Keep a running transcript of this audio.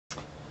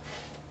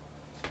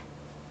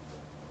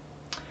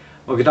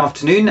Well, good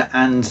afternoon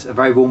and a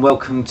very warm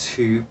welcome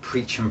to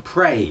Preach and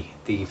Pray,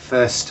 the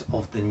first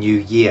of the new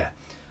year.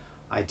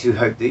 I do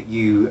hope that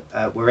you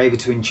were able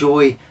to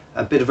enjoy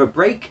a bit of a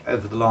break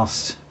over the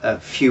last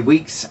few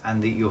weeks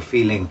and that you're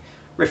feeling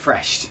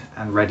refreshed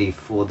and ready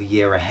for the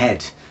year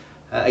ahead.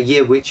 A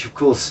year which, of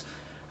course,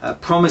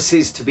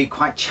 promises to be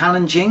quite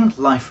challenging.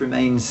 Life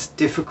remains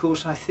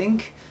difficult, I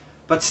think,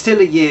 but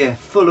still a year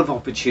full of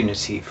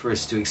opportunity for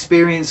us to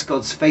experience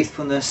God's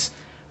faithfulness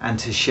and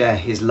to share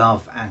his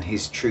love and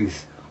his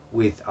truth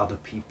with other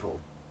people.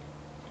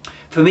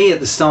 For me, at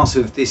the start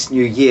of this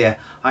new year,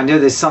 I know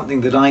there's something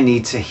that I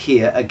need to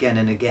hear again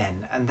and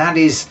again, and that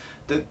is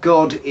that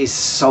God is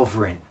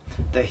sovereign,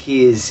 that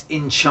he is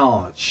in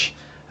charge,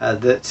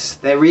 that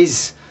there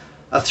is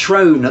a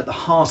throne at the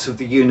heart of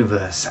the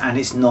universe and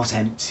it's not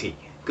empty.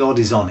 God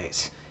is on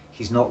it.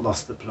 He's not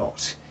lost the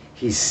plot.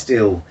 He's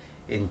still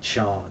in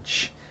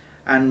charge.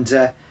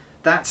 And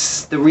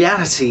that's the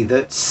reality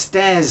that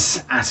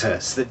stares at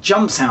us, that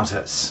jumps out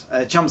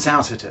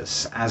at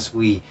us as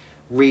we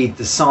read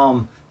the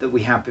psalm that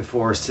we have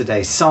before us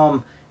today,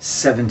 Psalm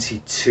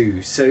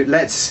 72. So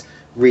let's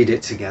read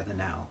it together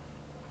now.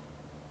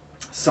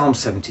 Psalm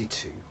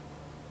 72.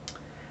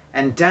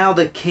 Endow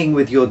the king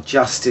with your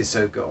justice,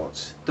 O God,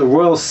 the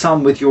royal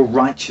son with your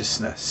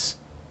righteousness.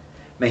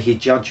 May he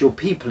judge your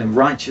people in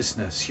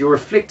righteousness, your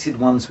afflicted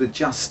ones with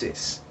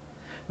justice.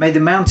 May the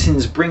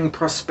mountains bring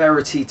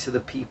prosperity to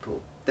the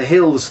people, the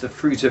hills the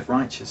fruit of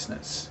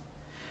righteousness.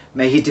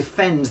 May he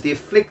defend the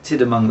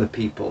afflicted among the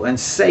people and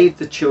save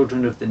the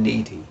children of the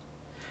needy.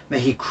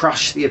 May he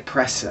crush the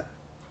oppressor.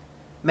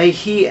 May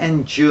he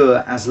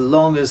endure as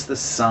long as the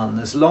sun,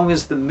 as long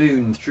as the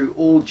moon through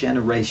all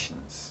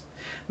generations.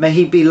 May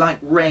he be like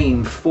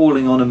rain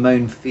falling on a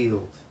mown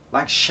field,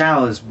 like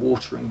showers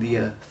watering the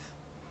earth.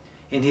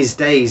 In his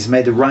days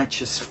may the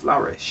righteous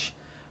flourish,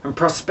 and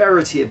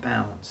prosperity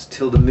abounds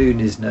till the moon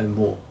is no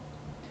more.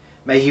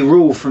 May he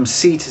rule from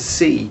sea to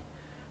sea,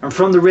 and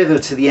from the river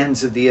to the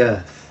ends of the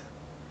earth.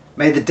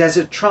 May the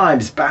desert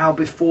tribes bow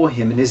before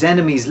him, and his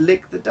enemies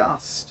lick the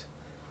dust.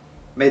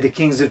 May the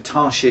kings of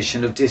Tarshish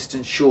and of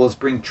distant shores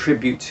bring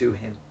tribute to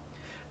him.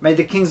 May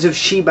the kings of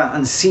Sheba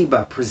and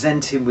Seba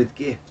present him with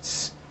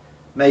gifts.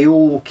 May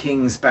all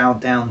kings bow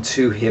down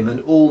to him, and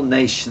all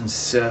nations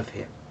serve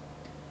him.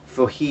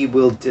 For he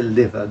will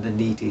deliver the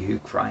needy who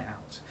cry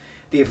out,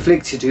 the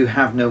afflicted who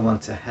have no one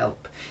to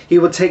help. He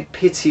will take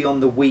pity on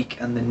the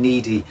weak and the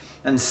needy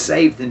and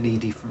save the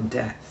needy from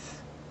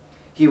death.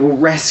 He will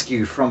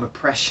rescue from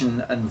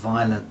oppression and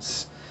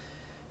violence,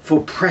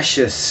 for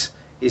precious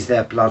is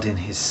their blood in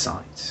his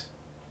sight.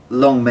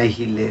 Long may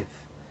he live.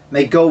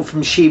 May gold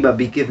from Sheba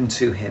be given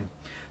to him.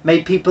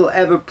 May people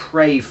ever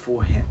pray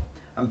for him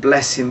and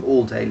bless him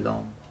all day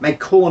long. May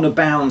corn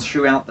abound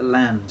throughout the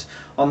land.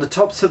 On the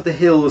tops of the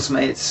hills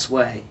may it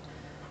sway.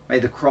 May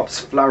the crops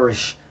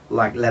flourish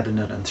like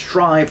Lebanon and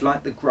thrive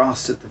like the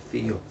grass of the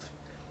field.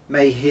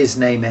 May his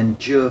name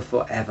endure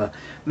forever.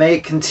 May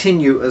it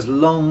continue as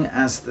long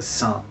as the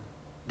sun.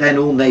 Then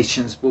all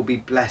nations will be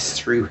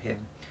blessed through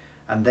him,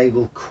 and they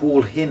will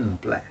call him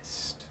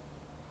blessed.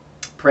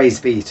 Praise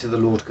be to the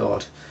Lord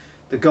God,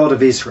 the God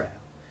of Israel,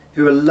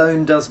 who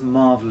alone does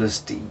marvellous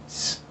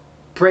deeds.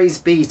 Praise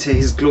be to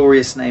his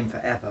glorious name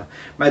forever.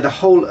 May the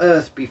whole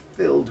earth be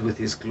filled with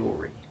his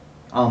glory.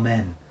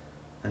 Amen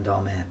and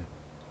amen.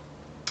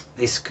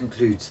 This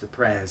concludes the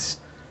prayers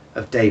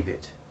of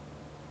David,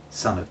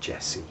 son of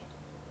Jesse.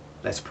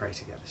 Let's pray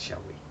together,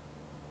 shall we?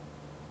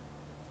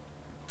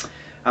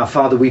 Our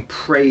Father, we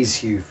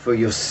praise you for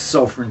your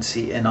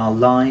sovereignty in our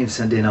lives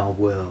and in our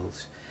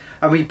world.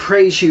 And we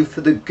praise you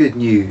for the good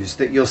news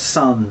that your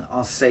Son,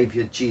 our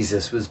Saviour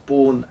Jesus, was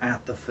born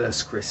at the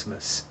first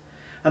Christmas,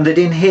 and that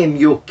in him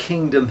your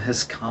kingdom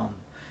has come.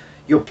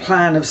 Your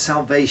plan of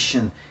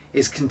salvation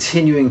is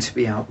continuing to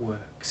be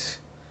outworked.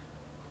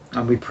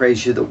 And we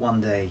praise you that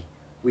one day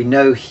we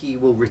know he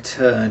will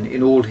return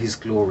in all his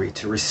glory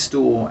to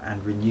restore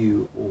and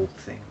renew all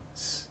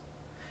things.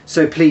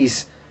 So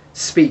please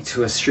speak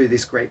to us through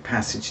this great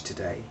passage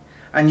today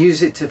and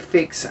use it to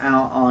fix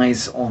our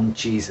eyes on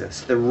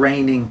Jesus, the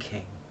reigning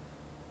King,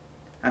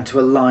 and to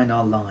align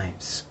our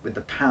lives with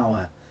the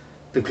power,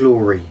 the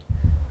glory,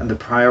 and the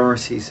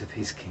priorities of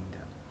his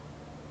kingdom.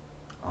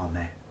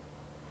 Amen.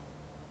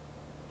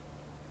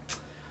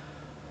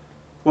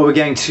 Well, we're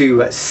going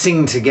to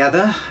sing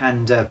together,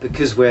 and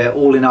because we're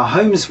all in our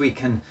homes, we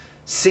can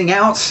sing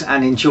out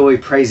and enjoy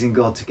praising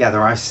God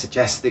together. I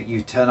suggest that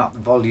you turn up the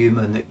volume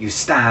and that you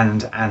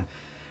stand and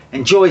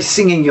enjoy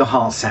singing your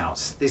hearts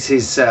out. This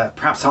is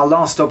perhaps our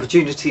last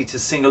opportunity to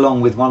sing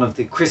along with one of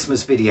the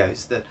Christmas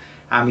videos that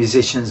our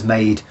musicians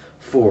made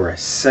for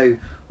us. So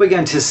we're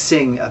going to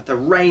sing at the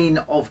reign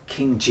of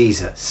King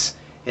Jesus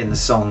in the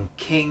song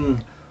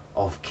King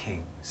of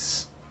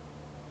Kings.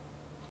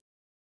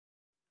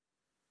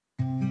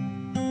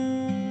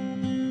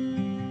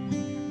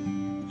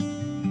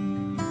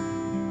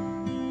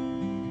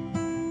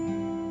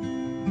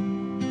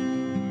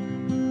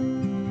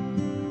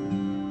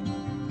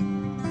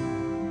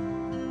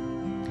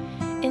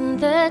 In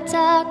the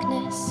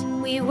darkness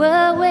we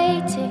were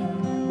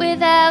waiting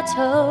without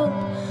hope,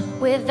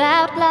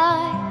 without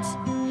light,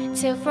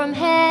 till from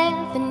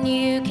heaven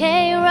you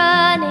came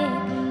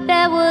running.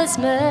 There was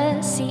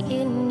mercy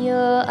in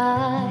your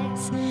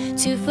eyes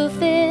to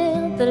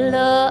fulfill the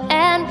law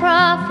and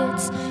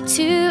prophets.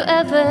 To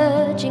a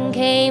virgin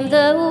came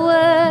the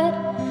word,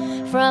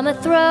 from a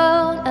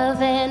throne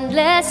of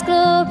endless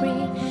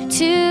glory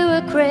to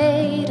a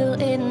cradle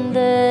in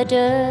the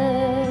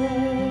dirt.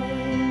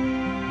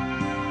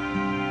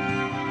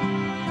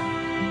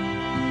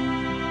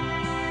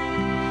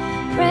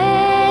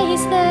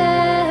 Praise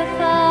the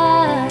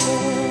Father,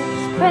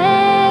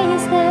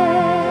 praise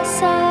the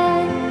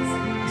Son,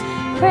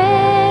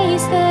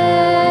 praise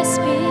the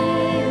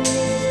Spirit,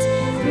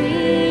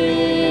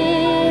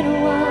 three in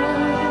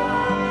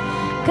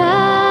one.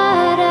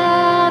 God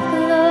of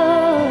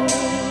glory,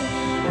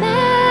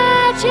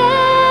 majesty,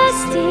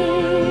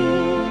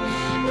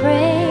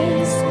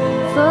 praise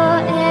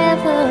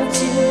forever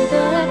to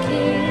the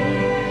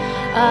King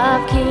of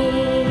Kings.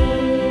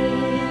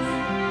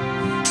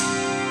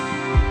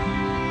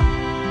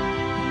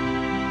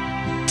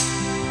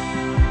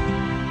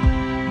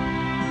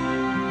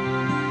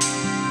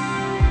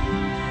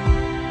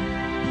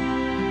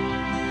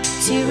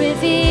 To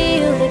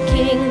reveal the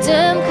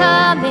kingdom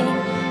coming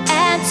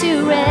and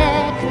to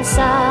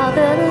reconcile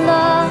the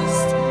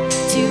lost,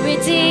 to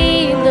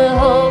redeem the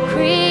whole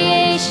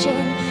creation.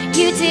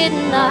 You did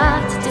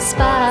not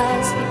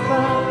despise the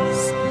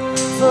cross,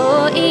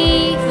 for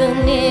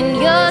even in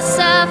your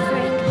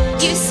suffering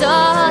you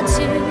saw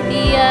to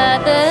the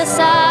other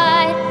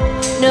side,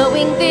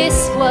 knowing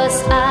this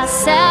was our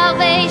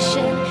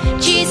salvation.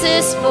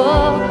 Jesus,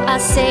 for our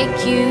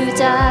sake you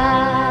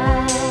died.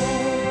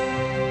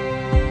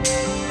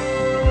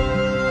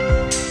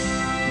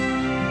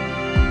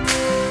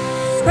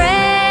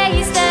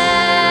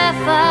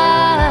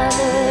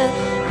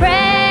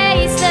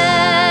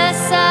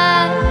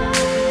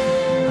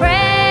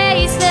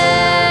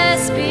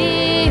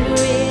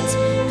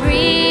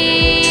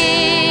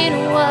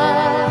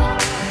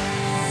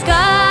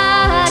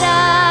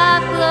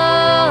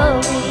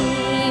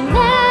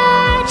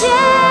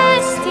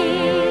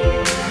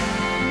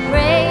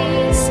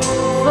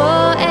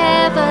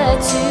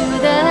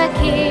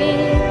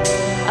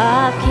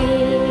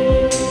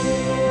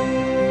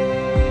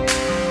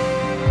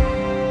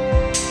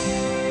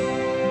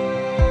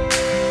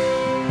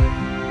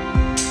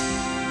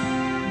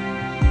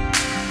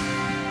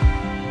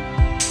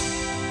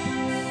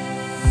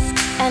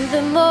 And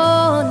the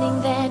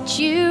morning that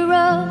you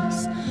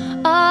rose,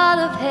 all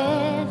of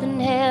heaven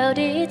held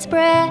its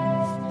breath,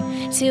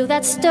 till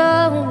that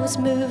stone was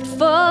moved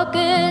for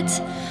good,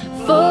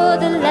 for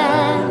the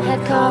Lamb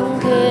had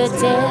conquered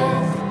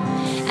death.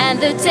 And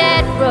the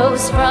dead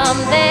rose from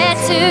their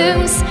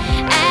tombs,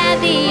 and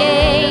the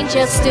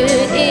angels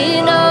stood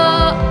in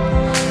awe,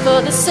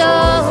 for the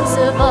souls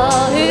of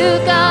all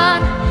who've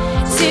gone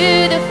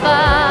to the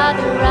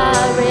Father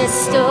are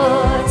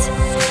restored.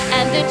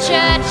 And the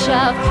church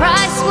of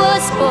Christ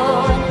was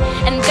born,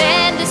 and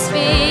then the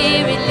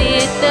Spirit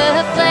lit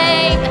the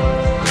flame.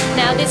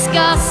 Now this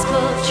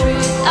gospel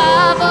truth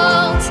of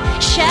old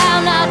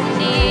shall not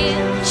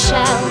kneel,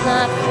 shall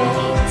not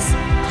faint.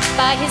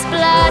 By His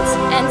blood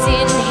and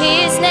in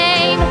His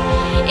name,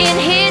 in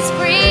His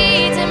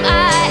freedom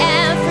I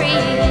am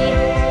free.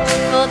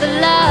 For the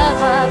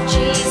love of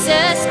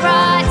Jesus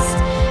Christ,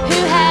 who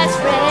has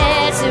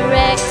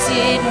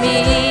resurrected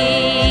me.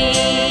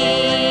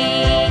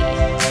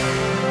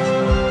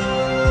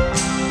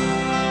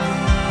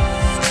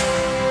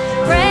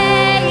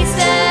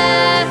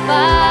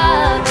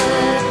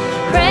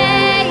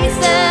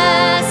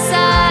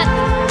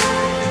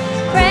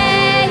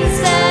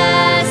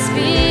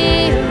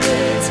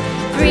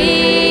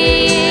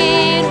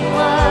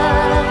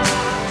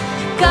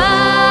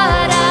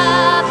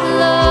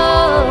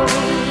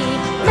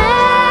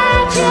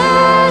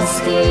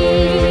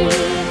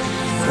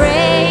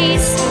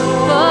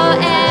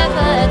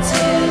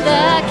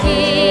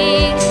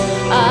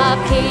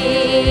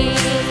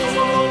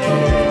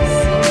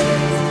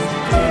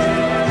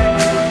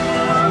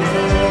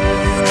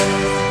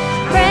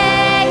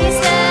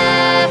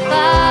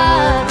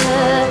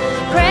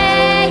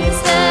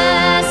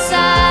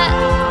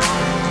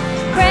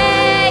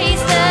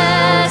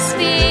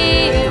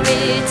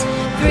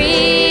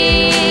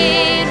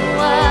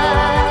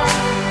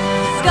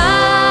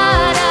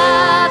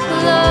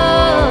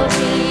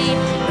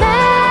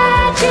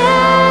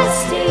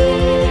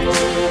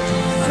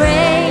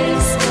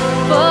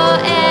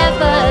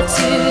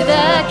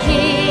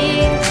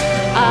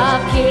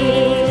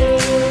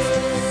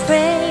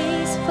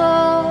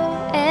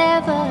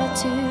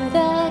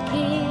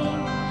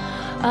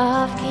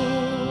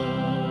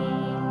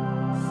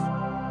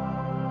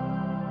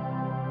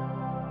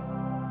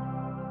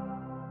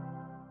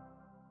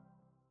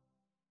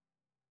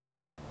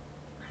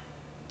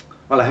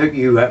 Well, I hope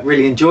you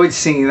really enjoyed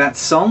singing that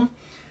song.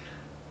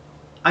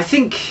 I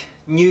think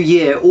New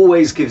Year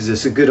always gives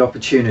us a good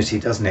opportunity,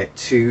 doesn't it,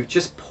 to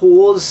just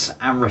pause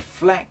and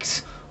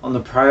reflect on the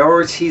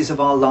priorities of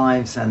our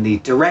lives and the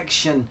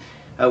direction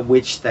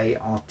which they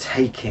are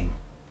taking.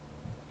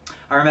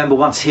 I remember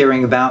once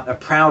hearing about a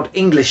proud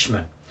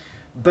Englishman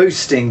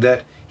boasting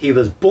that he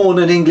was born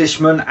an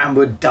Englishman and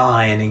would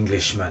die an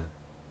Englishman.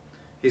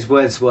 His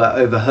words were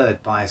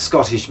overheard by a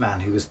Scottish man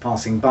who was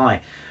passing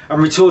by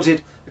and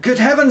retorted, "Good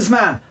heavens,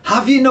 man,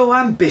 have you no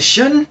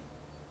ambition?"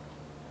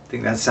 I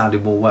think that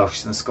sounded more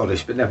Welsh than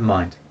Scottish, but never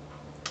mind.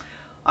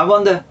 I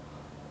wonder,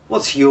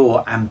 what's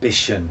your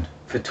ambition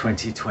for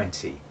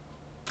 2020?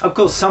 Of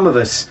course, some of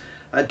us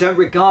don't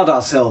regard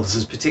ourselves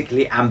as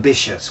particularly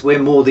ambitious. We're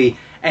more the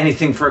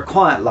anything for a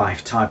quiet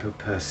life type of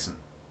person.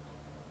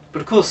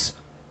 But of course,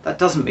 that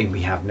doesn't mean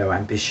we have no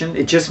ambition.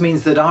 It just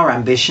means that our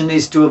ambition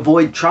is to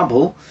avoid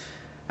trouble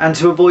and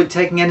to avoid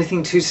taking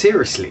anything too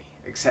seriously,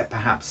 except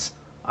perhaps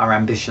our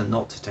ambition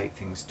not to take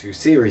things too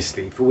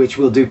seriously, for which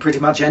we'll do pretty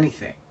much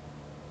anything.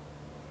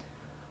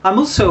 I'm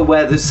also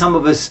aware that some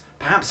of us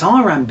perhaps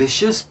are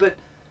ambitious, but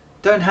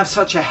don't have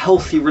such a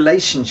healthy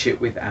relationship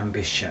with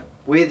ambition.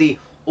 We're the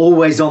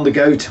always on the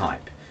go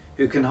type,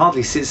 who can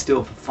hardly sit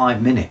still for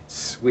 5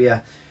 minutes. We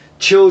are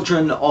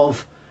children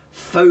of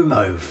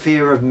FOMO,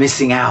 fear of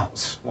missing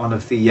out, one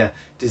of the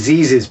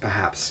diseases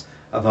perhaps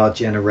of our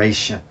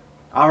generation.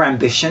 Our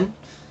ambition,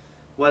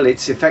 well,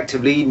 it's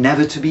effectively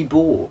never to be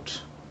bored.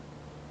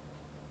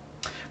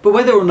 But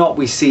whether or not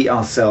we see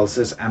ourselves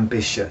as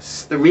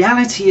ambitious, the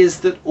reality is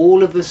that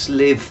all of us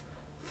live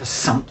for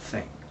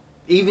something,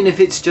 even if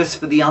it's just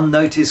for the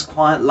unnoticed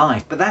quiet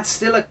life, but that's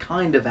still a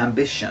kind of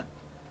ambition.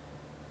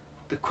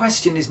 The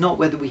question is not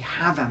whether we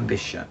have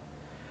ambition,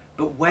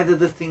 but whether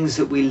the things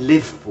that we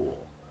live for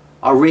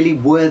are really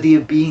worthy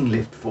of being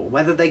lived for,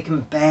 whether they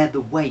can bear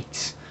the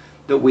weight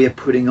that we are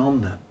putting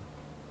on them.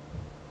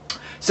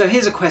 So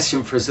here's a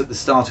question for us at the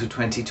start of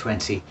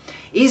 2020.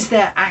 Is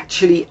there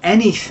actually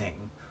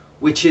anything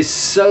which is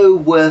so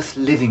worth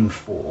living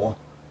for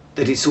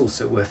that it's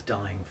also worth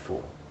dying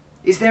for?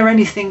 Is there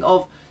anything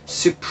of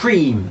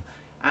supreme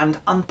and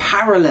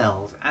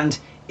unparalleled and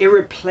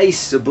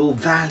irreplaceable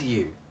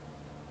value?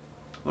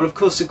 Well, of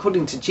course,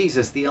 according to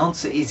Jesus, the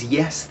answer is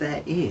yes,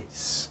 there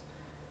is.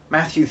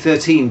 Matthew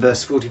 13,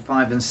 verse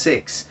 45 and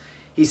 6,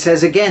 he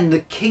says again,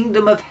 "The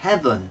kingdom of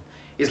heaven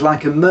is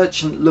like a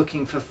merchant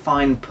looking for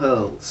fine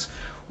pearls.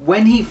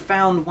 When he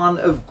found one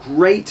of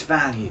great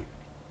value,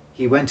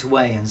 he went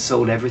away and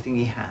sold everything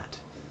he had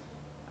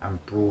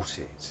and brought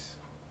it."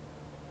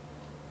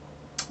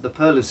 The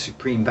pearl of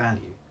supreme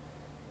value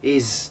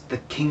is the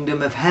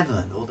kingdom of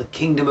heaven, or the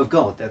kingdom of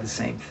God. They're the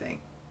same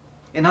thing.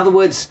 In other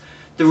words,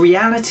 the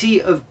reality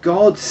of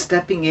God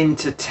stepping in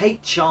to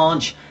take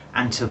charge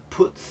and to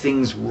put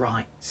things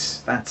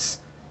right. That's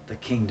the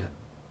kingdom.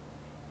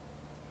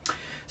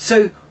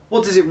 So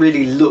what does it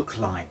really look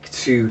like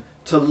to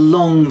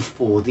long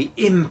for the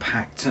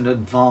impact and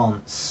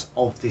advance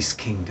of this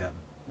kingdom?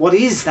 What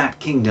is that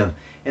kingdom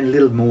in a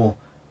little more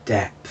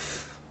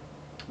depth?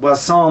 Well,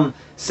 Psalm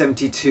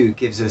 72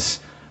 gives us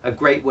a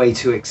great way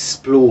to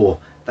explore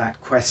that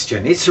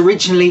question. It's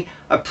originally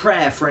a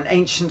prayer for an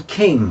ancient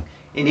king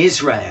in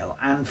Israel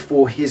and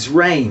for his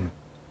reign.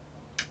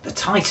 The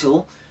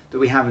title that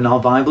we have in our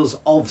Bibles,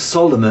 of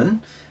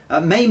Solomon,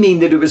 may mean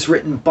that it was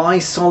written by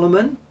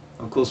Solomon,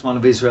 of course one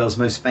of Israel's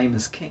most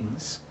famous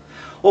kings,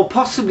 or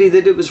possibly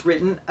that it was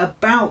written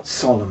about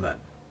Solomon,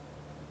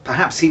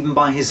 perhaps even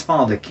by his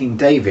father, King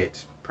David.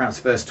 Perhaps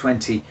verse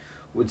 20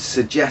 would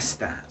suggest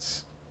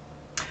that.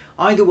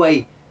 Either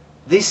way,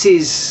 this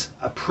is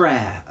a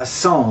prayer, a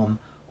psalm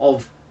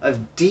of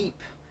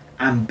deep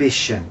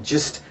ambition.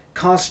 Just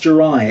cast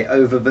your eye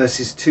over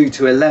verses 2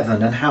 to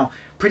 11 and how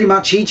pretty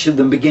much each of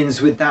them begins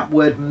with that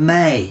word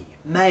may.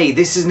 May.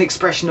 This is an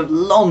expression of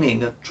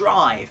longing, of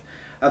drive,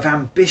 of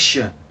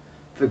ambition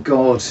for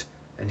God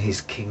and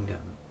his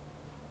kingdom.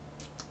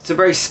 It's a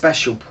very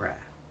special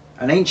prayer,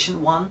 an ancient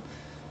one,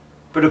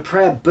 but a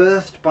prayer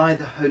birthed by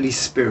the Holy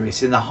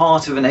Spirit in the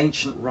heart of an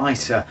ancient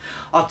writer,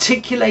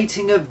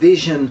 articulating a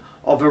vision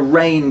of a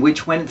reign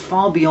which went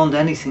far beyond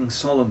anything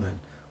Solomon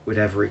would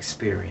ever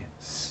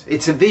experience.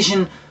 It's a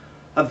vision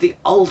of the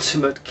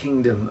ultimate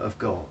kingdom of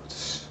God,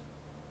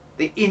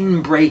 the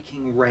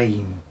inbreaking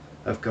reign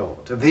of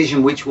God, a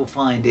vision which will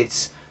find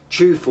its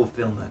true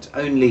fulfillment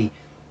only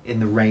in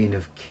the reign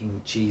of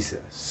King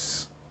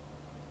Jesus.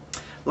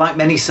 Like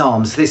many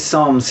psalms, this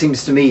psalm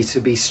seems to me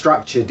to be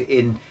structured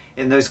in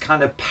those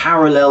kind of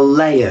parallel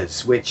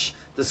layers which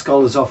the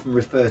scholars often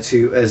refer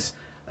to as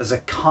a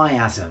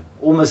chiasm,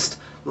 almost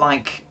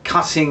like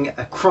cutting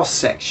a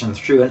cross-section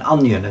through an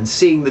onion and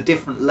seeing the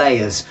different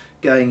layers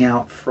going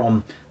out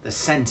from the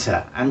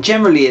centre. And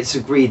generally it's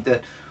agreed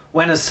that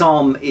when a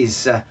psalm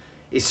is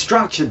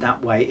structured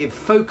that way, it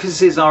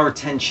focuses our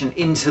attention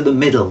into the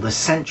middle, the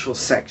central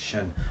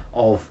section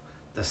of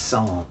the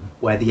psalm,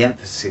 where the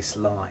emphasis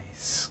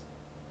lies.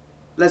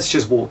 Let's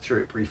just walk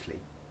through it briefly.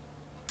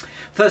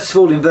 First of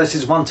all, in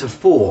verses 1 to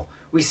 4,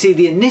 we see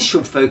the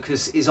initial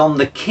focus is on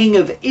the King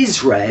of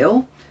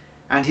Israel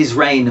and his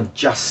reign of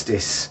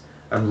justice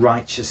and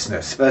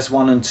righteousness. Verse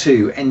 1 and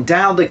 2,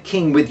 endow the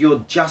king with your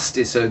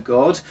justice, O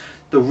God,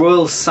 the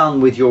royal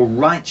son with your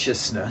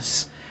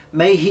righteousness.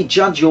 May he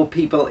judge your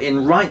people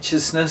in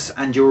righteousness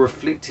and your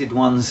afflicted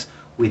ones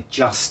with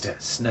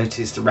justice.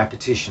 Notice the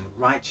repetition,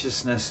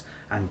 righteousness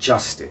and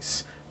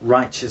justice,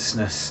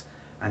 righteousness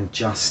and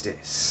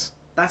justice.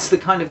 That's the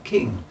kind of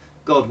king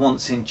God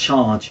wants in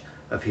charge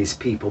of his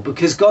people,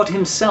 because God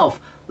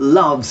himself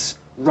loves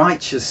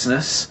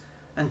righteousness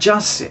and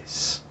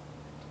justice.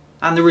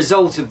 And the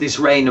result of this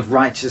reign of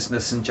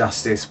righteousness and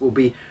justice will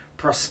be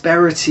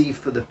prosperity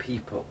for the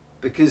people,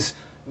 because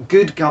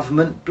good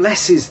government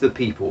blesses the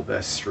people,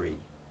 verse 3.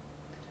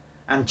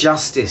 And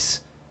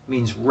justice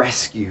means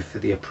rescue for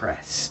the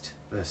oppressed,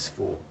 verse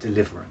 4,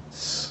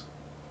 deliverance.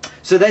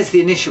 So there's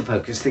the initial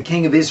focus, the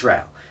King of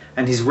Israel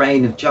and his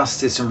reign of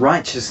justice and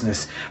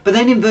righteousness. But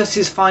then in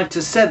verses 5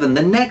 to 7,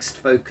 the next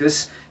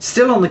focus,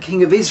 still on the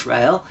King of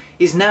Israel,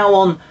 is now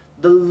on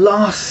the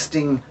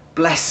lasting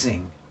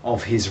blessing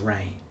of his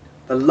reign.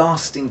 The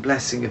lasting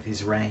blessing of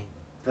his reign.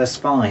 Verse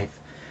 5.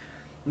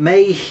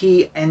 May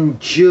he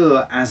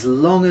endure as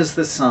long as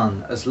the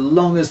sun, as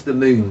long as the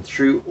moon,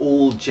 through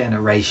all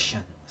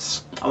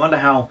generations. I wonder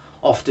how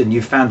often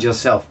you found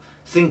yourself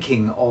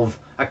thinking of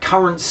a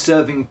current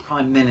serving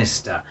prime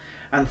minister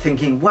and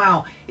thinking,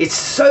 wow, it's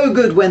so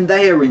good when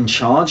they are in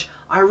charge.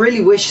 I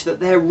really wish that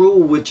their rule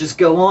would just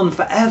go on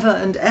forever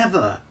and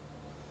ever.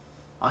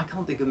 I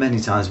can't think of many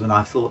times when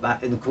I've thought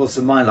that in the course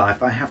of my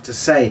life, I have to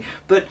say.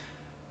 But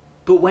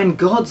when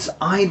God's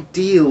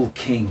ideal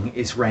king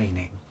is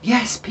reigning,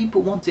 yes,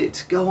 people want it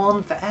to go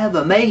on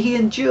forever. May he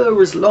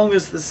endure as long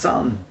as the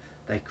sun,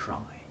 they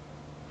cry.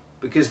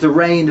 Because the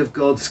reign of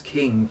God's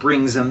king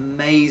brings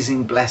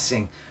amazing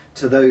blessing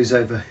to those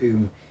over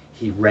whom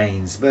he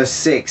reigns. Verse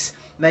 6,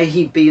 may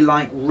he be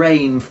like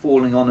rain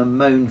falling on a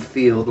mown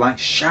field, like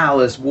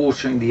showers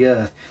watering the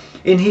earth.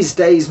 In his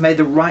days may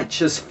the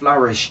righteous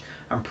flourish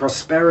and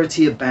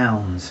prosperity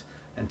abound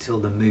until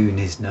the moon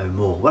is no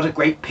more. What a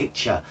great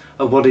picture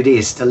of what it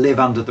is to live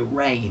under the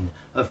reign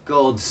of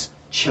God's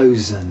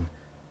chosen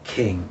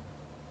king.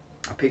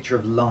 A picture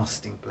of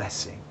lasting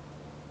blessing.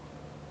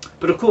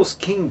 But of course,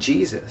 King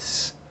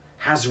Jesus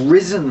has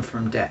risen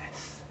from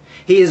death.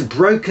 He has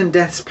broken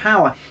death's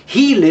power.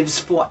 He lives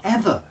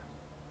forever.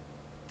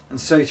 And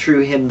so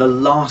through him, the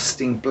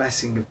lasting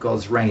blessing of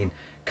God's reign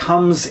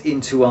comes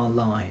into our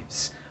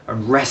lives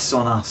and rests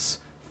on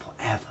us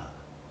forever,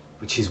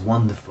 which is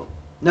wonderful.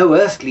 No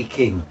earthly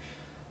king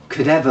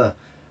could ever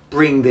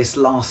bring this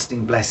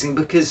lasting blessing,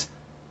 because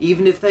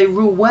even if they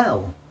rule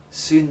well,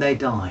 soon they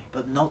die.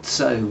 But not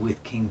so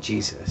with King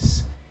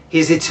Jesus.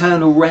 His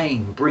eternal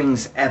reign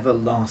brings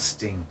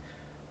everlasting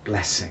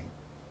blessing.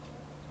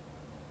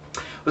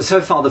 Well,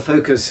 so far the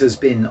focus has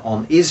been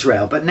on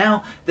Israel, but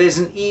now there's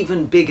an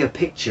even bigger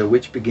picture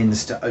which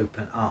begins to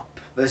open up.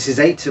 Verses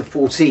 8 to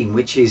 14,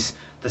 which is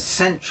the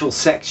central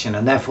section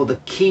and therefore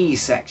the key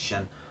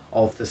section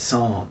of the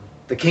psalm.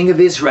 The King of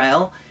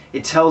Israel,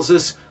 it tells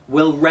us,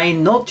 will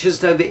reign not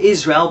just over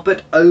Israel,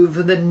 but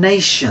over the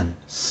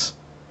nations.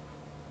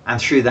 And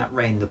through that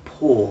reign, the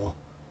poor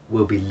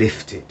will be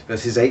lifted.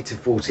 Verses 8 to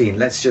 14.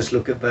 Let's just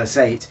look at verse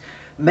 8.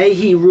 May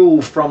he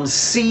rule from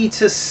sea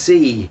to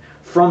sea,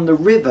 from the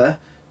river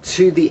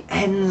to the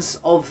ends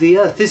of the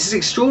earth. This is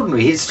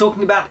extraordinary. It's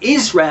talking about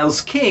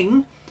Israel's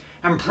king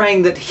and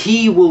praying that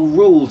he will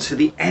rule to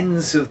the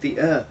ends of the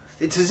earth.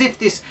 It's as if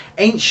this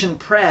ancient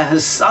prayer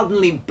has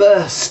suddenly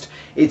burst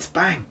its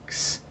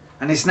banks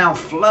and is now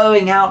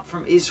flowing out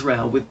from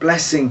Israel with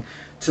blessing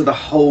to the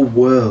whole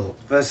world.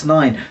 Verse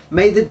 9,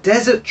 may the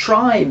desert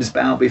tribes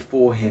bow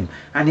before him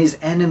and his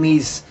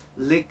enemies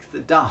lick the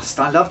dust.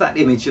 I love that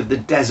image of the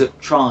desert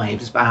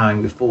tribes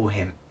bowing before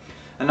him.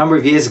 A number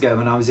of years ago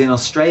when I was in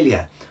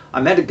Australia,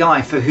 I met a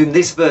guy for whom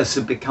this verse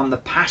had become the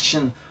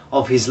passion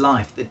of his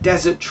life. The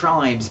desert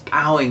tribes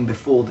bowing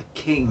before the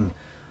king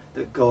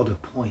that God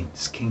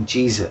appoints, King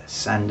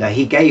Jesus. And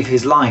he gave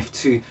his life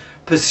to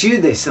pursue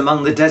this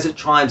among the desert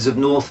tribes of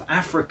North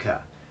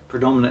Africa,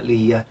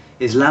 predominantly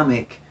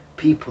Islamic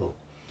people.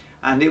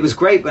 And it was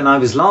great when I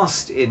was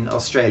last in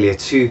Australia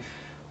to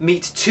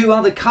meet two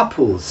other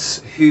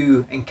couples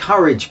who,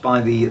 encouraged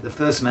by the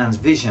first man's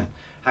vision,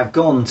 have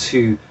gone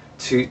to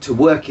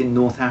work in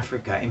North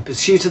Africa in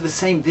pursuit of the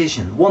same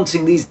vision,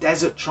 wanting these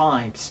desert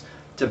tribes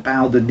to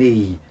bow the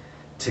knee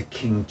to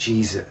King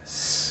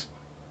Jesus.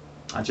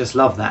 I just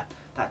love that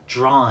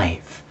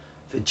drive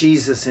for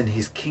Jesus and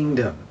his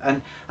kingdom.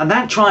 And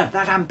that drive,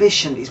 that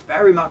ambition is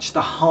very much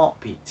the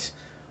heartbeat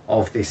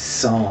of this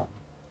psalm.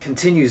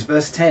 Continues,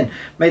 verse 10,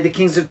 may the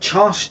kings of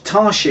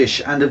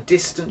Tarshish and of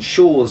distant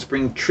shores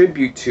bring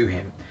tribute to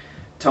him.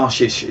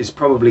 Tarshish is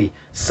probably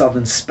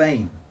southern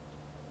Spain.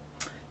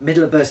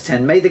 Middle of verse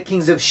 10, may the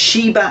kings of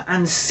Sheba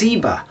and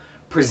Seba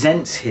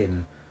present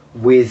him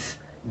with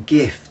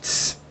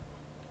gifts.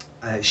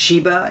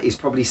 Sheba is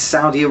probably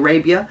Saudi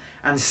Arabia,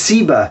 and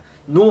Seba,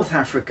 North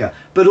Africa.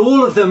 But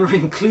all of them are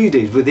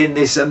included within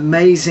this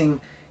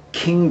amazing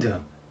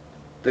kingdom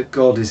that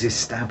God is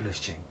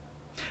establishing.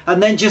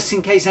 And then, just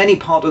in case any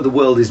part of the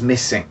world is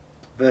missing,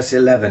 verse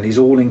 11 is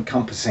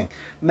all-encompassing.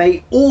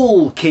 May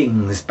all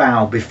kings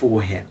bow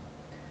before him,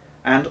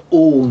 and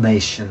all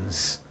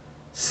nations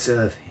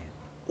serve him.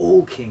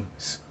 All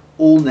kings,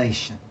 all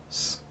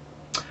nations.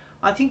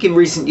 I think in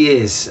recent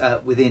years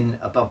within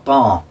Above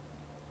Bar,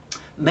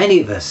 many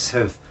of us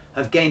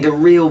have gained a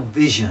real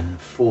vision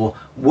for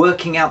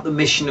working out the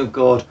mission of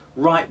God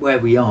right where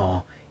we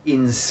are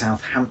in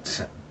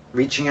Southampton,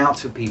 reaching out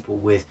to people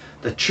with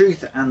the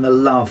truth and the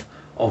love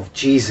of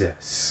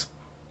Jesus.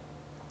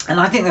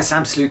 And I think that's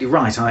absolutely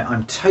right.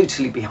 I'm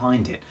totally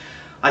behind it.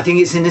 I think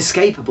it's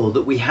inescapable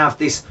that we have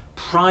this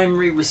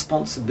primary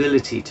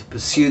responsibility to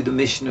pursue the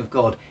mission of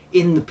God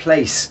in the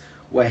place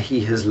where he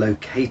has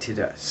located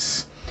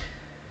us.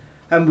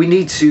 And we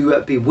need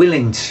to be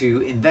willing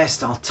to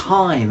invest our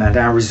time and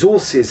our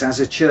resources as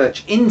a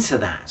church into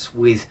that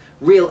with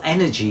real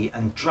energy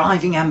and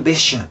driving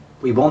ambition.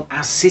 We want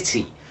our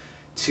city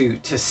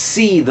to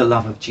see the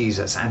love of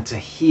Jesus and to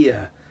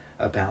hear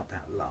about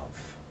that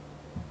love.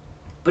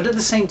 But at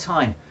the same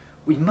time,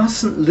 we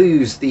mustn't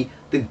lose the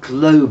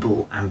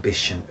global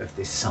ambition of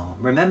this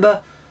psalm.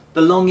 Remember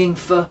the longing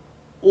for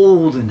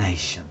all the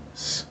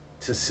nations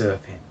to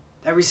serve him.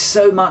 There is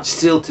so much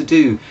still to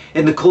do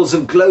in the cause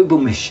of global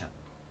mission,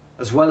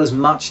 as well as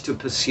much to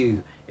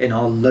pursue in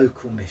our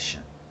local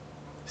mission.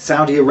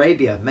 Saudi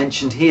Arabia,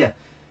 mentioned here,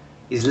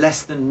 is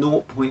less than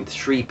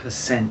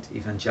 0.3%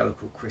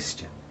 evangelical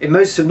Christian. In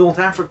most of North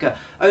Africa,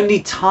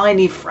 only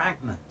tiny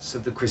fragments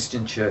of the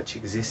Christian church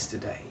exist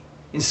today.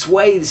 In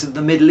swathes of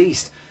the Middle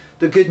East,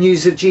 the good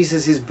news of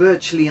Jesus is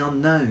virtually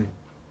unknown.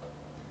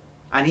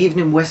 And even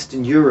in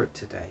Western Europe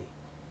today,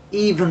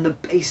 even the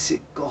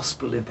basic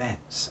gospel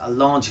events are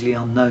largely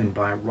unknown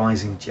by a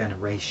rising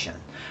generation.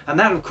 And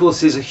that, of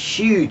course, is a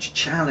huge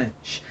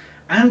challenge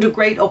and a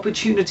great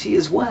opportunity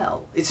as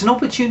well. It's an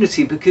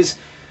opportunity because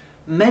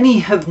many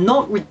have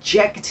not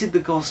rejected the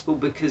gospel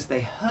because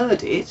they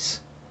heard it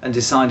and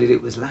decided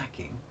it was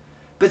lacking,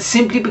 but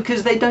simply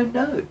because they don't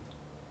know.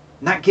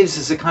 And that gives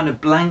us a kind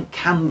of blank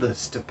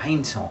canvas to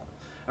paint on,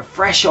 a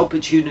fresh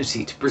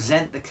opportunity to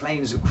present the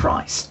claims of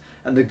Christ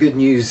and the good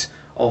news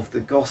of the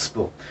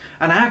gospel.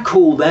 And our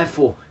call,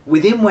 therefore,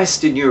 within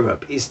Western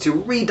Europe is to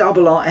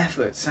redouble our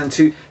efforts and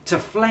to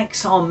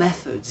flex our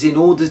methods in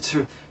order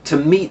to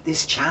meet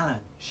this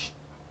challenge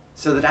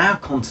so that our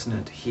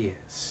continent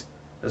hears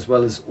as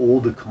well as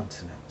all the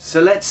continents. So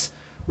let's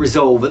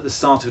resolve at the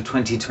start of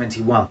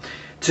 2021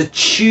 to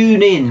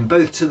tune in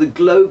both to the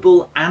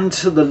global and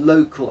to the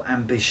local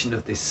ambition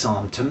of this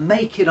psalm, to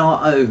make it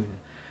our own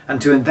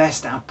and to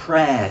invest our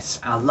prayers,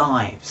 our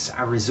lives,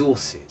 our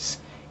resources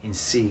in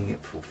seeing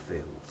it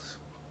fulfilled.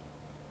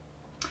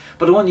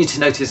 But I want you to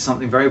notice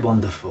something very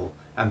wonderful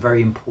and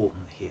very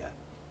important here.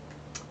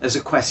 There's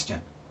a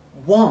question.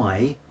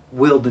 Why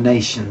will the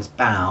nations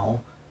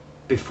bow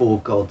before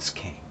God's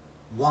King?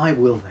 Why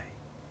will they?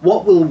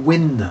 What will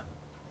win them?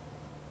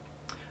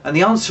 And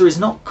the answer is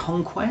not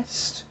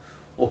conquest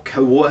or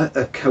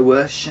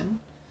coercion,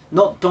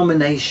 not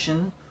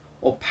domination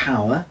or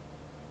power.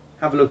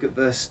 Have a look at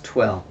verse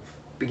 12.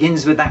 It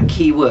begins with that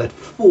key word,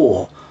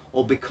 for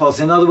or because.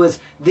 In other words,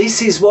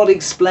 this is what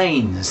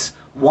explains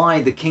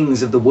why the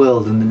kings of the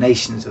world and the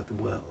nations of the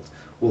world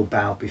will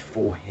bow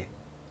before him.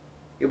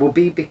 It will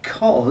be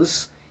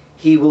because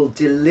he will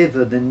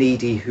deliver the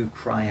needy who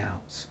cry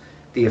out,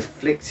 the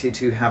afflicted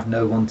who have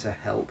no one to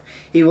help.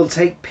 He will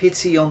take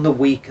pity on the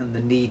weak and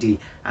the needy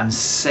and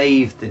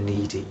save the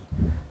needy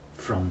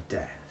from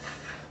death.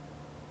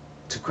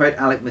 To quote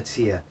Alec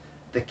Motyer,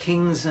 the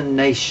kings and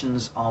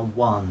nations are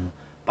won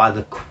by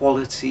the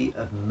quality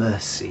of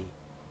mercy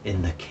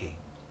in the King.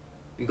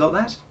 You got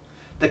that?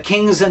 The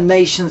kings and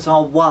nations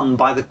are won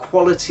by the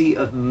quality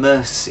of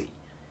mercy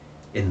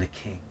in the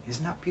King.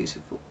 Isn't that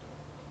beautiful?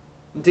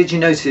 And did you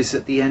notice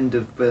at the end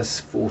of verse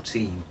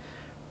 14,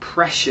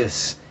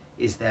 precious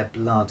is their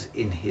blood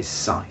in his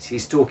sight.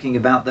 He's talking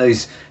about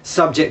those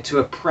subject to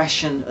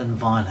oppression and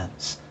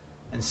violence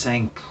and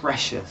saying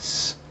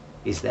precious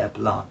is their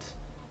blood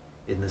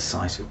in the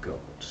sight of God.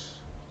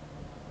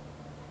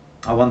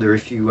 I wonder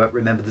if you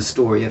remember the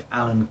story of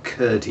Alan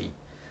Kurdi,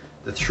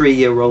 the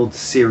 3-year-old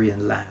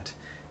Syrian lad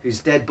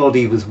whose dead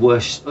body was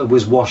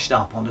washed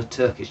up on a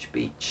Turkish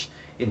beach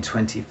in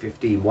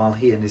 2015 while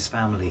he and his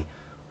family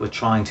were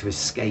trying to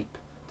escape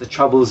the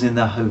troubles in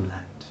their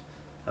homeland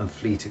and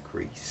flee to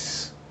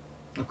Greece.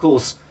 Of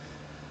course,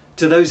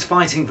 to those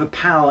fighting for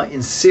power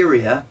in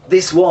Syria,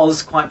 this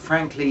was, quite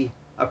frankly,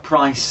 a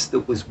price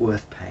that was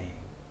worth paying.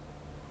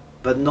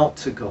 But not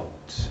to God.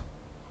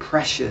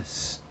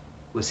 Precious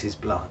was his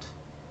blood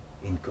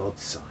in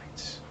God's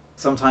sight.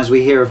 Sometimes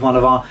we hear of one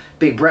of our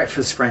big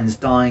breakfast friends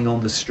dying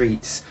on the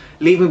streets,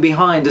 leaving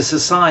behind a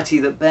society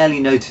that barely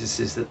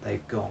notices that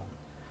they've gone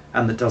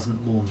and that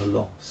doesn't mourn the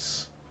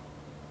loss.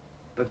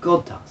 But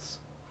God does.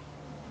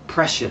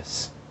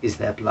 Precious is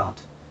their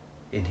blood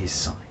in his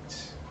sight.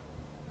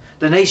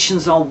 The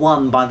nations are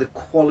won by the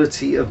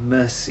quality of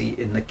mercy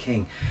in the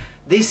King.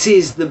 This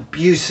is the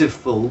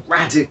beautiful,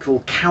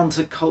 radical,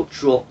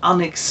 countercultural,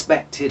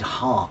 unexpected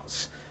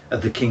heart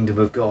of the kingdom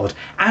of God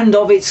and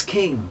of its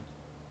King,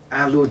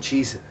 our Lord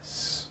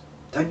Jesus.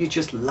 Don't you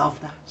just love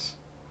that?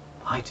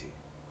 I do.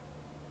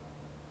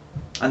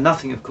 And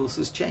nothing, of course,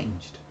 has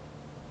changed.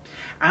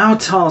 Our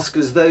task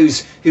as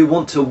those who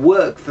want to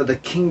work for the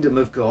kingdom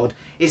of God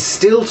is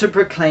still to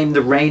proclaim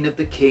the reign of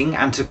the King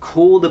and to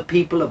call the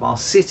people of our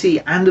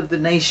city and of the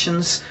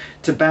nations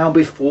to bow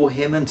before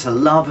him and to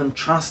love and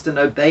trust and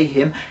obey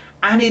him.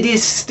 And it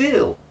is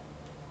still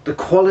the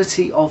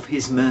quality of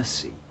his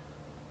mercy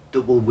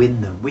that will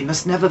win them. We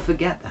must never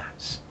forget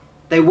that.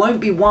 They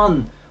won't be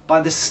won by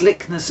the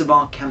slickness of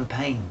our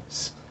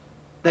campaigns.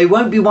 They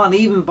won't be won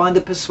even by the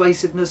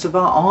persuasiveness of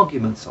our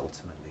arguments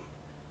ultimately.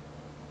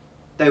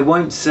 They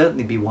won't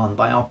certainly be won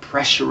by our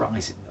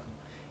pressurizing them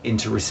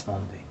into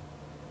responding.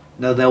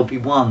 No, they'll be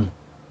won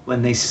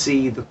when they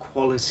see the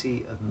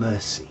quality of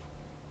mercy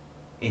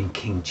in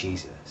King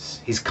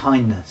Jesus, his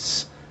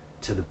kindness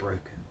to the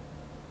broken.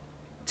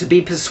 To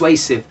be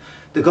persuasive,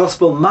 the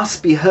gospel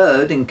must be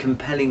heard in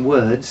compelling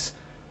words,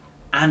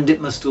 and it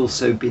must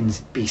also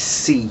be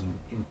seen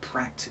in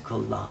practical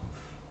love,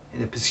 in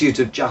the pursuit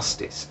of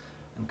justice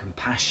and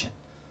compassion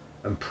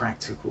and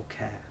practical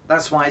care.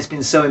 That's why it's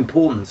been so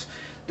important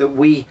that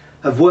we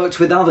have worked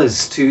with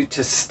others to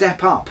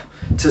step up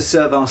to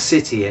serve our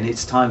city in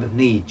its time of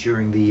need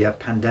during the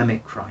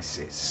pandemic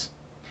crisis.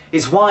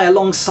 It's why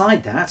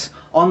alongside that,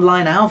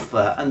 online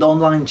alpha and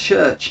online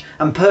church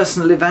and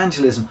personal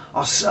evangelism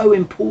are so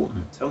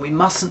important, and we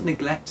mustn't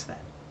neglect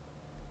them.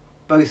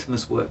 Both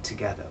must work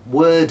together,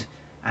 word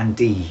and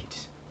deed,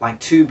 like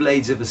two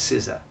blades of a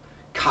scissor,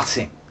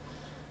 cutting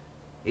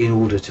in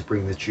order to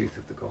bring the truth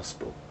of the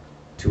gospel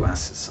to our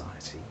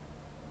society.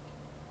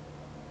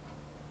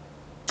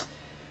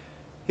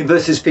 In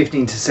verses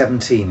 15 to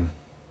 17,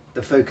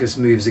 the focus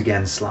moves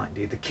again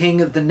slightly. The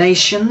King of the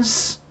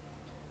nations,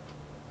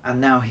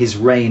 and now his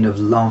reign of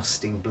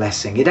lasting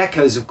blessing. It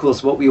echoes, of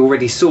course, what we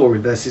already saw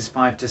in verses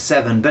 5 to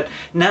 7, but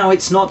now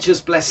it's not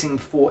just blessing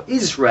for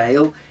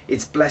Israel,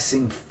 it's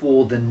blessing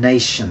for the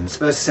nations.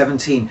 Verse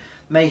 17,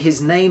 may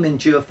his name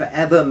endure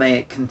forever, may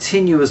it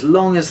continue as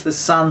long as the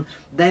sun,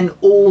 then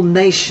all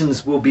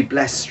nations will be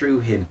blessed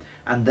through him,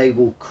 and they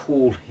will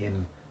call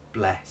him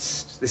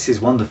blessed. This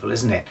is wonderful,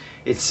 isn't it?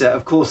 It's,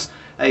 of course,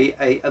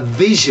 a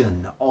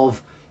vision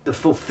of the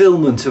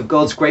fulfillment of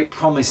God's great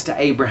promise to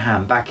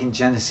Abraham back in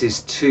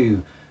Genesis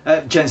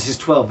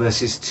 12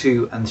 verses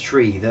 2 and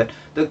 3, that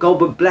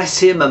God would bless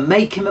him and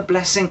make him a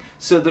blessing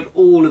so that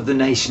all of the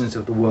nations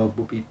of the world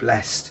will be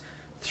blessed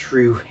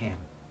through him.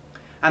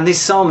 And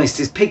this psalmist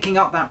is picking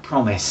up that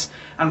promise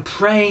and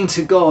praying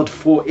to God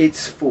for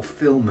its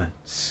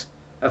fulfillment,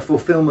 a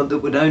fulfillment that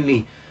would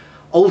only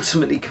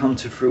ultimately come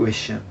to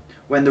fruition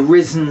when the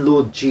risen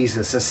Lord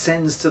Jesus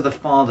ascends to the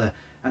Father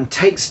and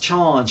takes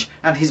charge,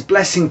 and his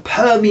blessing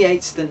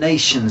permeates the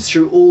nations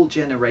through all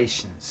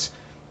generations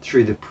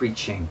through the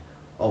preaching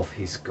of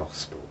his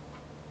gospel,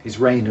 his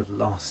reign of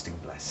lasting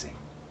blessing.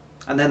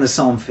 And then the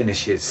psalm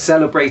finishes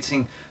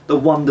celebrating the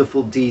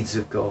wonderful deeds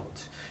of God,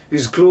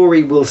 whose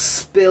glory will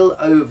spill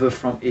over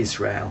from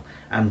Israel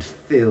and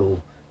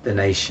fill the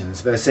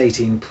nations. Verse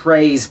 18,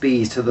 praise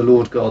be to the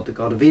Lord God, the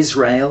God of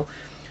Israel,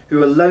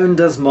 who alone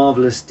does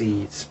marvelous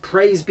deeds.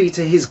 Praise be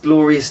to his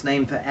glorious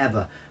name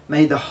forever.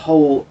 May the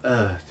whole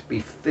earth be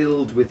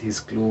filled with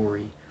his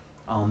glory.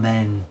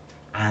 Amen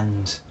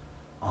and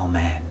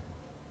amen.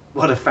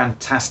 What a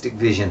fantastic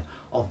vision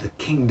of the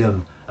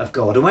kingdom of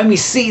God. And when we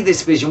see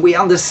this vision, we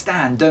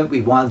understand, don't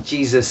we, why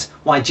Jesus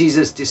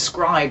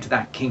described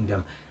that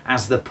kingdom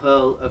as the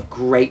pearl of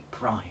great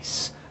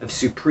price, of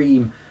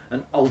supreme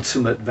and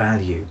ultimate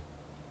value.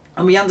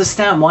 And we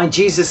understand why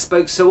Jesus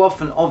spoke so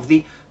often of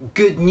the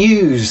good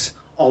news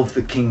of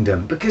the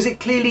kingdom, because it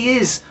clearly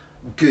is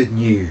good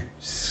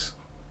news.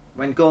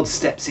 When God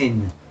steps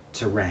in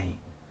to reign,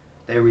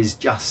 there is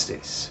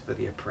justice for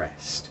the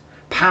oppressed.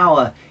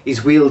 Power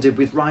is wielded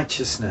with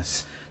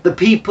righteousness. The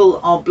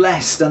people are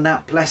blessed, and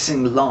that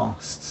blessing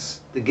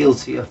lasts. The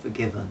guilty are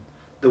forgiven.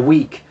 The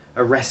weak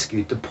are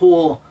rescued. The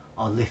poor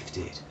are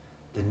lifted.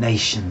 The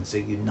nations are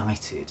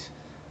united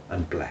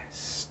and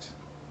blessed.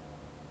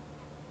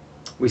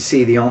 We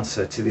see the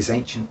answer to this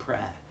ancient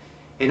prayer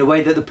in a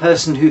way that the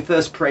person who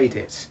first prayed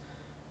it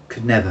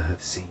could never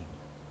have seen.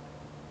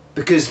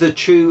 Because the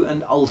true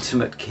and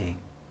ultimate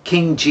King,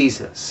 King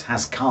Jesus,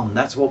 has come.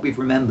 That's what we've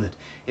remembered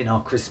in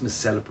our Christmas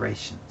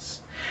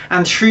celebrations.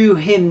 And through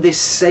him, this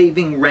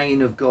saving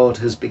reign of God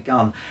has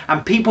begun.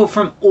 And people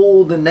from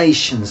all the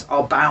nations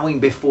are bowing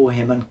before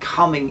him and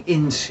coming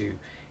into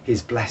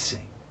his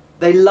blessing.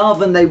 They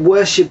love and they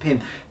worship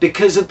him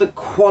because of the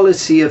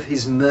quality of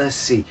his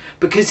mercy,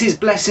 because his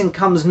blessing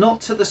comes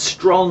not to the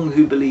strong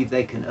who believe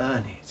they can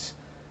earn it,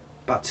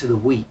 but to the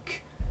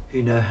weak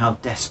who know how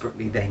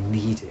desperately they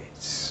need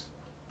it.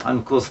 And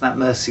of course that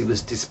mercy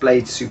was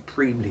displayed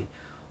supremely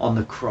on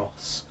the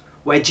cross,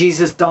 where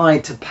Jesus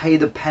died to pay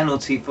the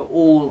penalty for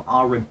all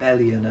our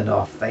rebellion and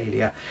our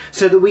failure,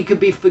 so that we could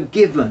be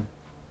forgiven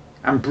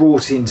and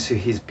brought into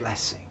his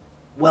blessing,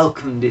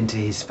 welcomed into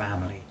his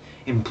family,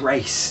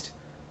 embraced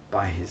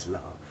by his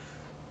love.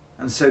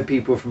 And so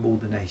people from all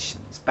the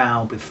nations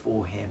bow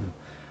before him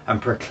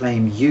and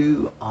proclaim,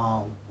 you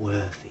are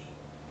worthy,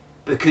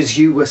 because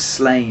you were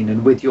slain,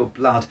 and with your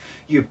blood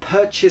you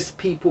purchased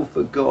people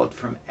for God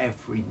from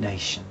every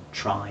nation,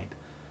 tribe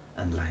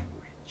and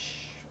language.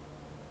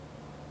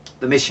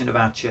 the mission of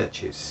our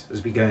churches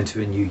as we go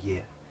into a new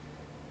year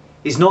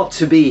is not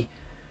to be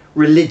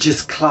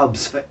religious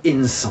clubs for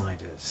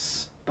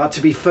insiders, but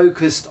to be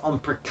focused on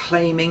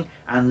proclaiming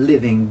and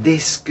living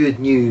this good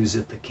news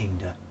of the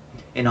kingdom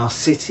in our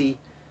city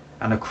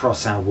and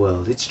across our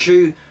world. It's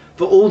true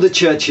for all the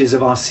churches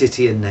of our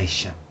city and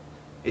nation.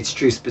 It's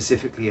true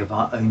specifically of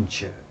our own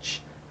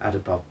church at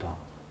Above Bar.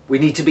 We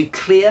need to be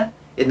clear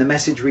in the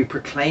message we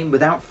proclaim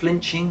without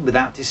flinching,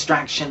 without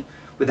distraction,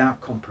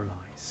 without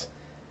compromise.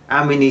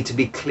 And we need to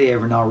be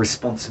clear in our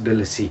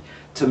responsibility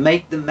to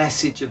make the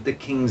message of the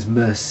King's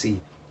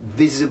mercy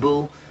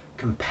visible,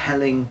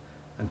 compelling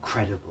and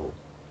credible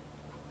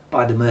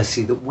by the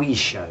mercy that we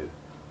show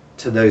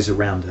to those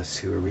around us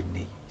who are in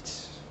need.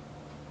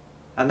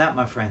 And that,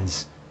 my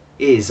friends,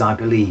 is, I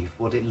believe,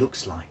 what it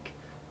looks like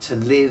to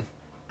live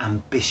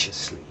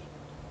ambitiously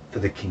for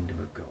the kingdom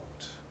of God.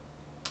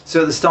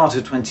 So at the start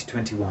of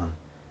 2021,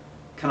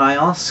 can I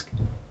ask,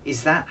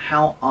 is that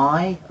how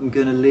I am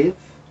going to live?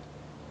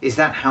 Is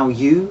that how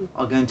you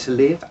are going to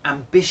live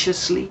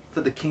ambitiously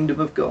for the kingdom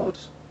of God?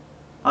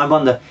 I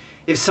wonder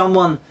if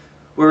someone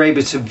were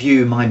able to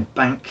view my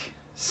bank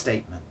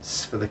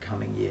statements for the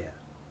coming year,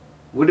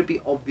 would it be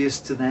obvious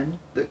to them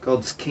that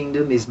God's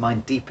kingdom is my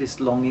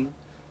deepest longing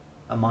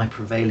and my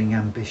prevailing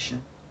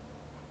ambition?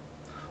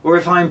 Or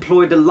if I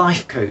employed a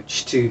life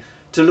coach to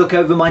look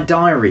over my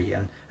diary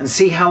and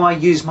see how I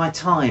use my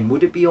time,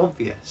 would it be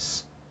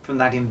obvious from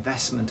that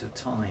investment of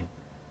time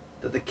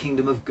that the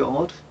kingdom of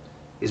God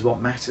is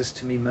what matters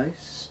to me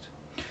most?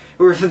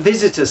 Or if a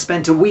visitor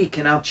spent a week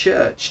in our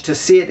church to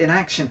see it in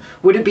action,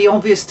 would it be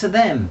obvious to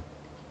them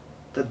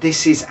that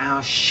this is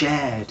our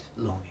shared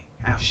longing,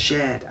 our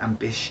shared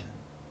ambition?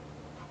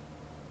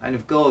 And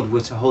if God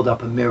were to hold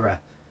up a mirror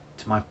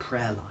to my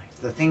prayer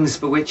life, the things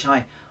for which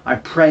I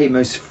pray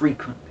most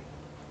frequently,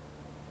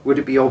 would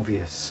it be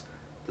obvious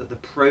that the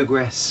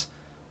progress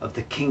of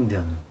the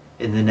kingdom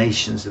in the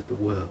nations of the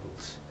world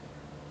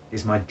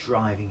is my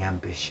driving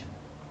ambition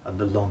and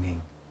the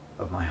longing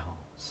of my heart?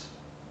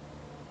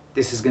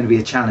 This is going to be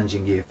a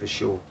challenging year for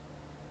sure.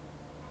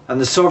 And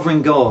the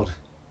sovereign God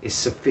is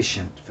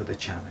sufficient for the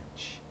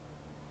challenge.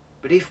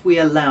 But if we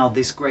allow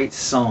this great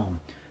psalm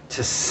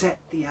to set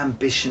the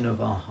ambition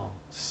of our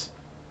hearts,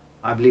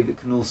 I believe it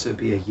can also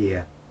be a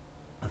year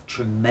of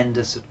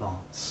tremendous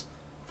advance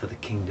for the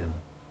kingdom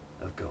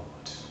of God.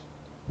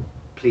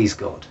 Please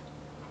God,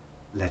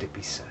 let it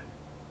be so.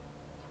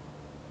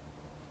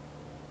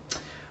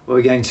 Well,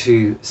 we're going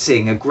to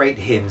sing a great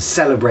hymn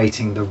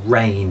celebrating the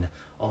reign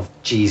of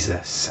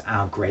Jesus,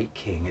 our great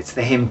King. It's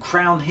the hymn,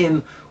 Crown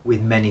Him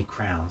with Many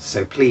Crowns.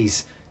 So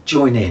please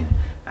join in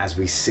as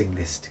we sing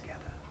this together.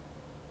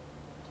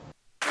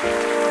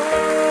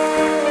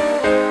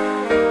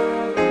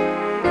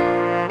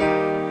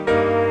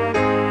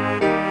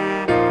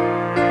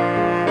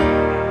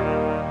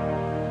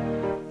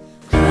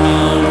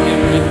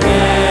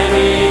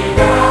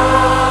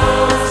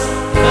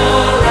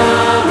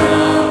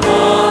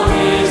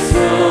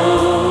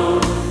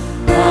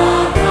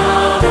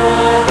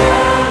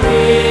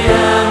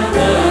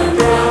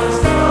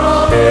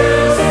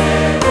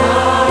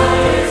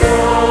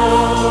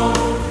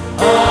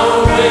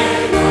 Away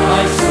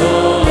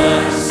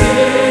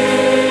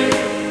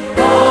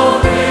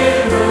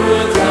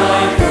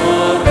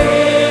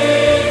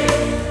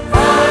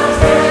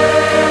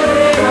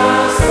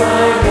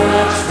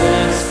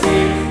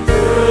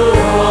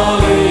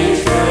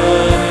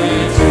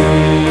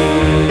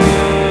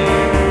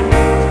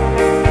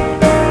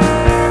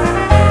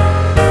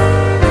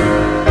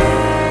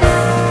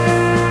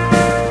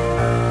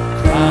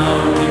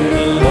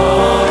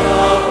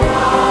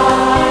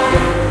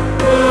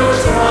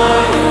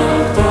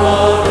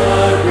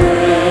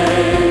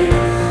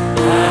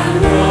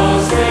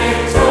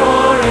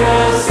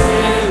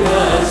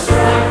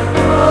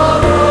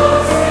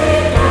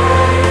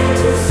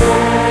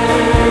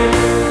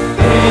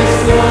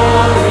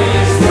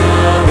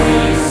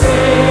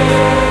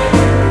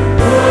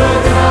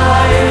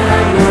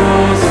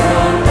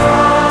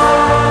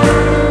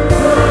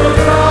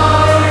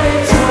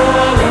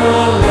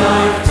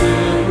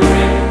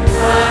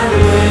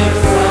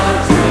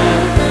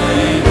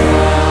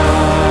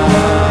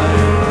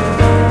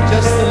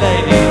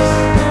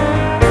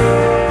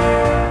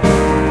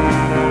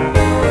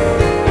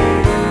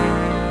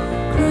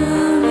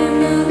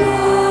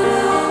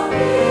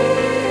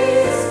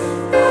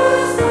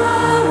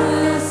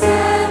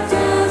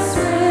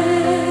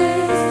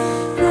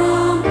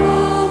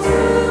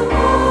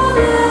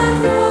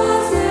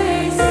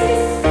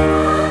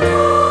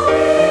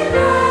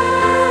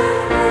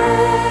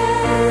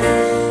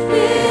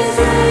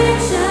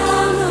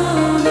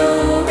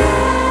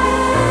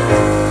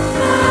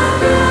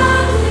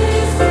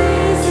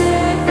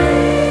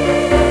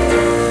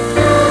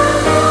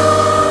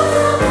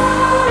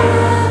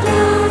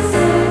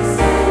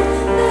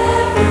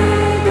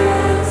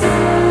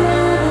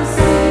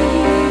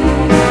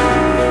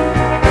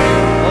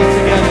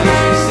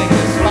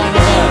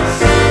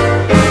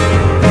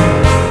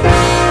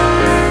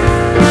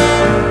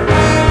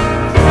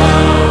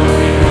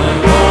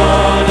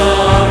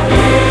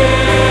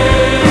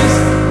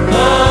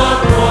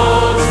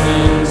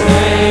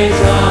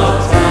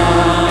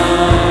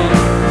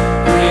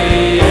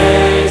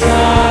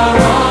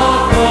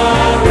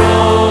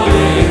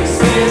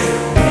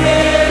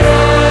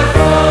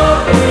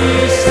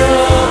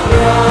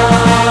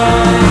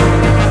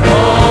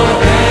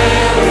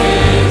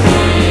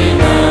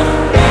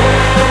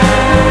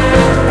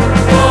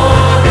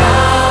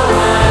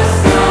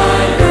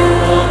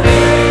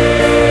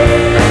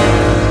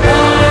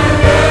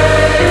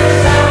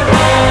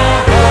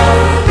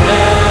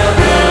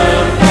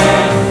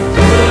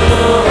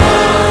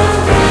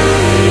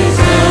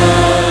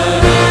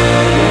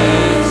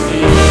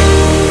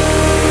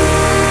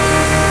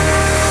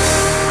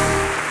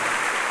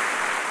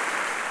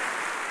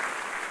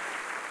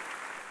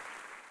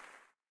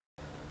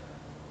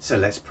So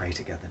let's pray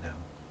together now.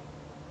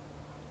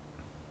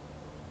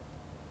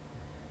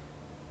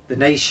 The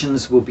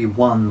nations will be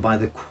won by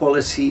the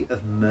quality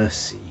of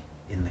mercy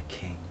in the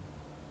King.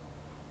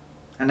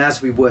 And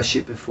as we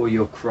worship before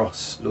your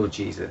cross, Lord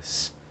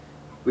Jesus,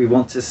 we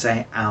want to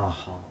say our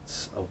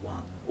hearts are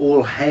one.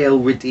 All hail,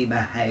 Redeemer,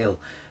 hail,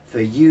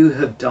 for you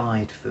have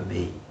died for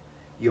me.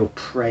 Your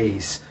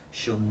praise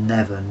shall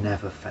never,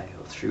 never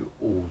fail through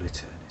all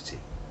eternity.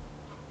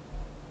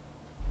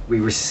 We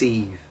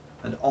receive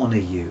and honour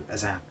you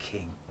as our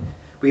King.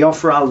 We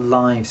offer our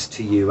lives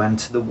to you and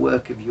to the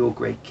work of your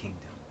great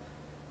kingdom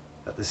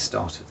at the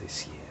start of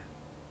this year.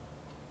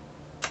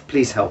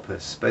 Please help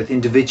us, both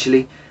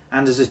individually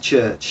and as a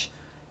church,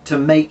 to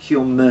make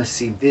your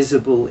mercy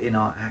visible in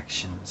our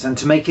actions and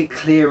to make it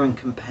clear and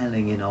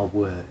compelling in our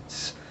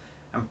words.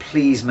 And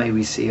please may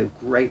we see a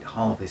great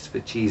harvest for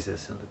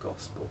Jesus and the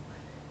gospel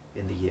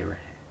in the year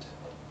ahead.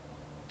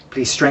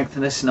 Please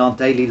strengthen us in our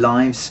daily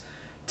lives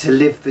to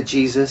live for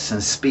Jesus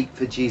and speak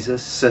for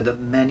Jesus so that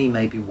many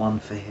may be won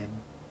for him.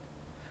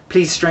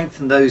 Please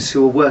strengthen those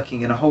who are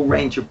working in a whole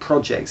range of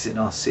projects in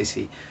our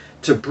city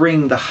to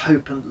bring the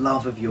hope and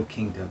love of your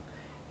kingdom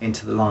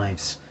into the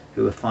lives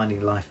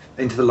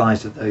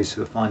of those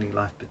who are finding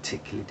life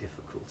particularly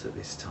difficult at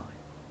this time.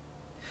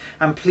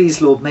 And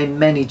please, Lord, may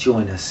many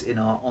join us in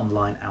our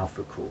online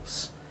Alpha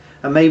course,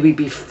 and may we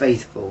be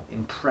faithful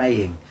in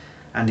praying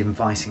and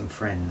inviting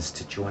friends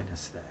to join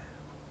us there.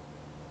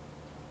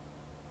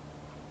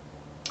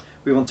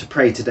 We want to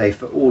pray today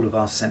for all of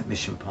our Sent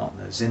Mission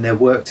partners in their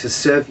work to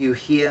serve you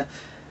here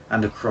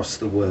and across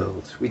the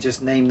world. We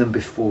just name them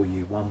before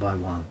you one by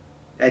one.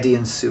 Eddie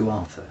and Sue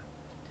Arthur,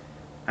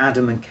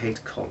 Adam and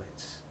Kate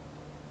Collins,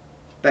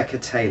 Becca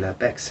Taylor,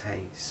 Bex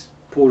Hayes,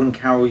 Paul and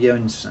Carol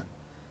Jonsen,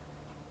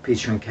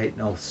 Peter and Kate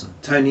Nolson,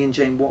 Tony and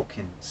Jane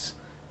Watkins,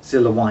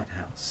 Zilla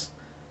Whitehouse,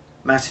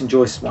 Matt and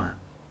Joyce Wan,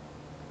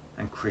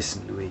 and Chris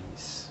and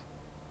Louise.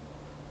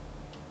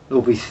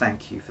 Lord, we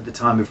thank you for the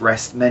time of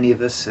rest many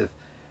of us have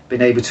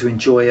been able to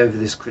enjoy over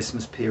this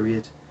Christmas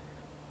period.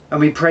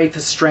 And we pray for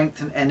strength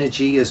and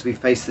energy as we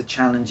face the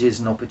challenges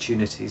and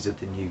opportunities of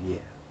the new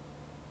year.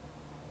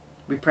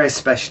 We pray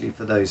especially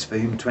for those for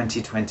whom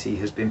 2020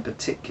 has been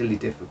particularly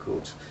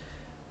difficult.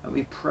 And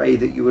we pray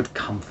that you would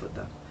comfort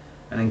them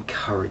and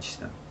encourage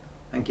them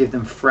and give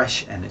them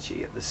fresh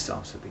energy at the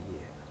start of the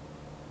year.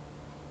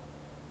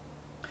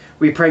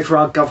 We pray for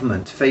our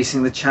government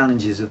facing the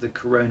challenges of the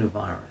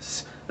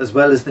coronavirus, as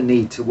well as the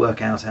need to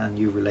work out our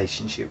new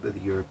relationship with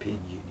the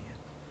European Union.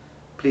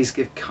 Please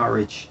give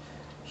courage,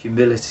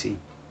 humility,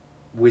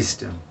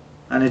 wisdom,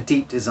 and a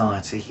deep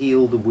desire to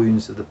heal the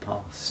wounds of the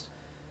past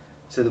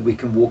so that we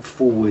can walk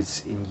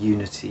forwards in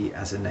unity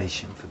as a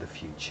nation for the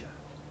future.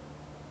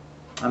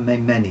 And may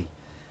many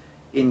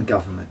in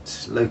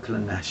government, local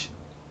and national,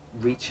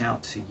 reach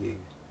out to you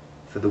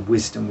for the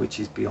wisdom which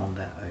is beyond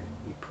their own,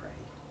 we pray.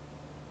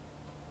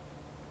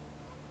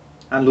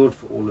 And Lord,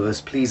 for all of us,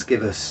 please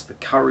give us the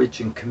courage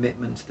and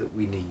commitment that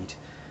we need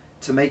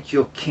to make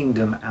your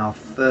kingdom our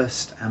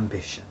first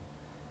ambition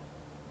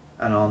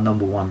and our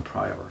number one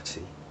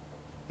priority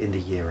in the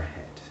year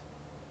ahead.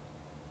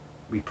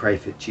 We pray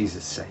for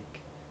Jesus'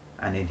 sake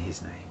and in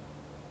his name.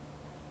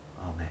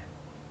 Amen.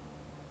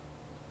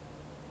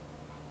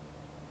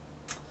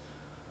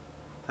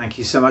 Thank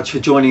you so much for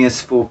joining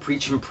us for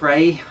Preach and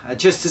Pray.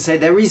 Just to say,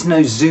 there is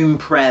no Zoom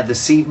prayer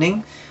this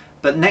evening.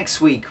 But next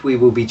week we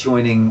will be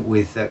joining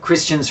with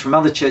Christians from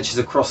other churches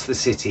across the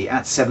city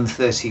at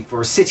 7:30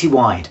 for a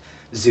citywide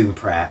Zoom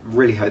prayer.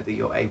 Really hope that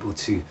you're able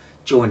to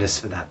join us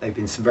for that. They've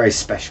been some very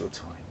special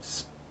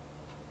times.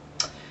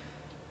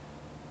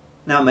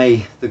 Now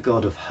may the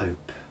God of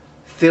hope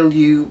fill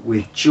you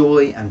with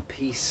joy and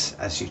peace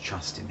as you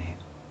trust in him,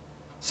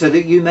 so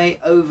that you may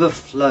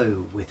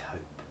overflow with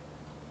hope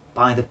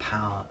by the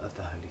power of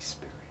the Holy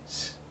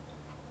Spirit.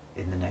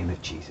 In the name of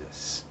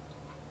Jesus.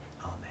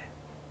 Amen.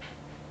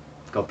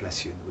 God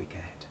bless you in the week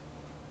ahead.